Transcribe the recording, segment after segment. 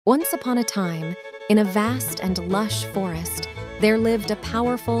Once upon a time, in a vast and lush forest, there lived a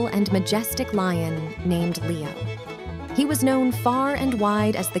powerful and majestic lion named Leo. He was known far and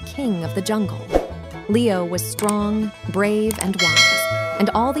wide as the king of the jungle. Leo was strong, brave, and wise, and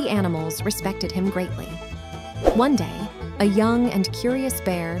all the animals respected him greatly. One day, a young and curious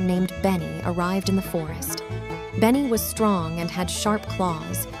bear named Benny arrived in the forest. Benny was strong and had sharp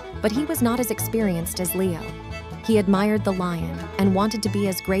claws, but he was not as experienced as Leo. He admired the lion and wanted to be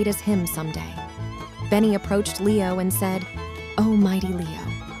as great as him someday. Benny approached Leo and said, "Oh, mighty Leo,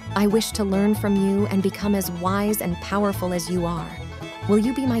 I wish to learn from you and become as wise and powerful as you are. Will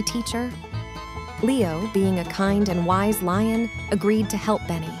you be my teacher?" Leo, being a kind and wise lion, agreed to help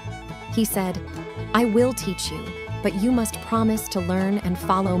Benny. He said, "I will teach you, but you must promise to learn and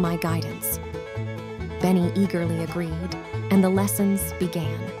follow my guidance." Benny eagerly agreed, and the lessons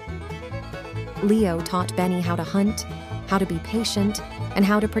began. Leo taught Benny how to hunt, how to be patient, and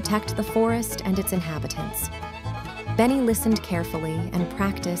how to protect the forest and its inhabitants. Benny listened carefully and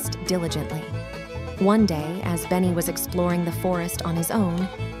practiced diligently. One day, as Benny was exploring the forest on his own,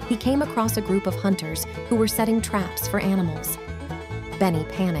 he came across a group of hunters who were setting traps for animals. Benny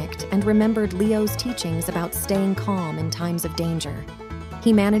panicked and remembered Leo's teachings about staying calm in times of danger.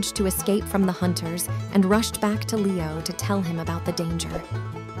 He managed to escape from the hunters and rushed back to Leo to tell him about the danger.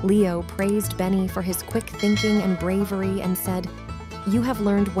 Leo praised Benny for his quick thinking and bravery and said, "You have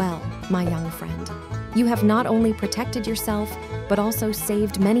learned well, my young friend. You have not only protected yourself, but also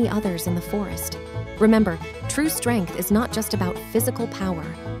saved many others in the forest. Remember, true strength is not just about physical power,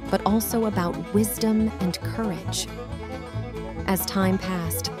 but also about wisdom and courage." As time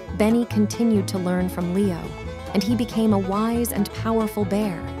passed, Benny continued to learn from Leo, and he became a wise and powerful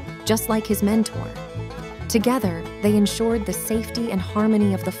bear, just like his mentor. Together, they ensured the safety and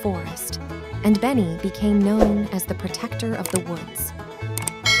harmony of the forest, and Benny became known as the protector of the woods.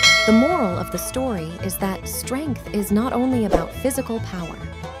 The moral of the story is that strength is not only about physical power,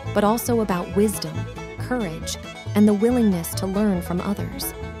 but also about wisdom, courage, and the willingness to learn from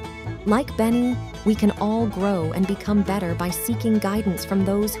others. Like Benny, we can all grow and become better by seeking guidance from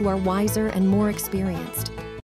those who are wiser and more experienced.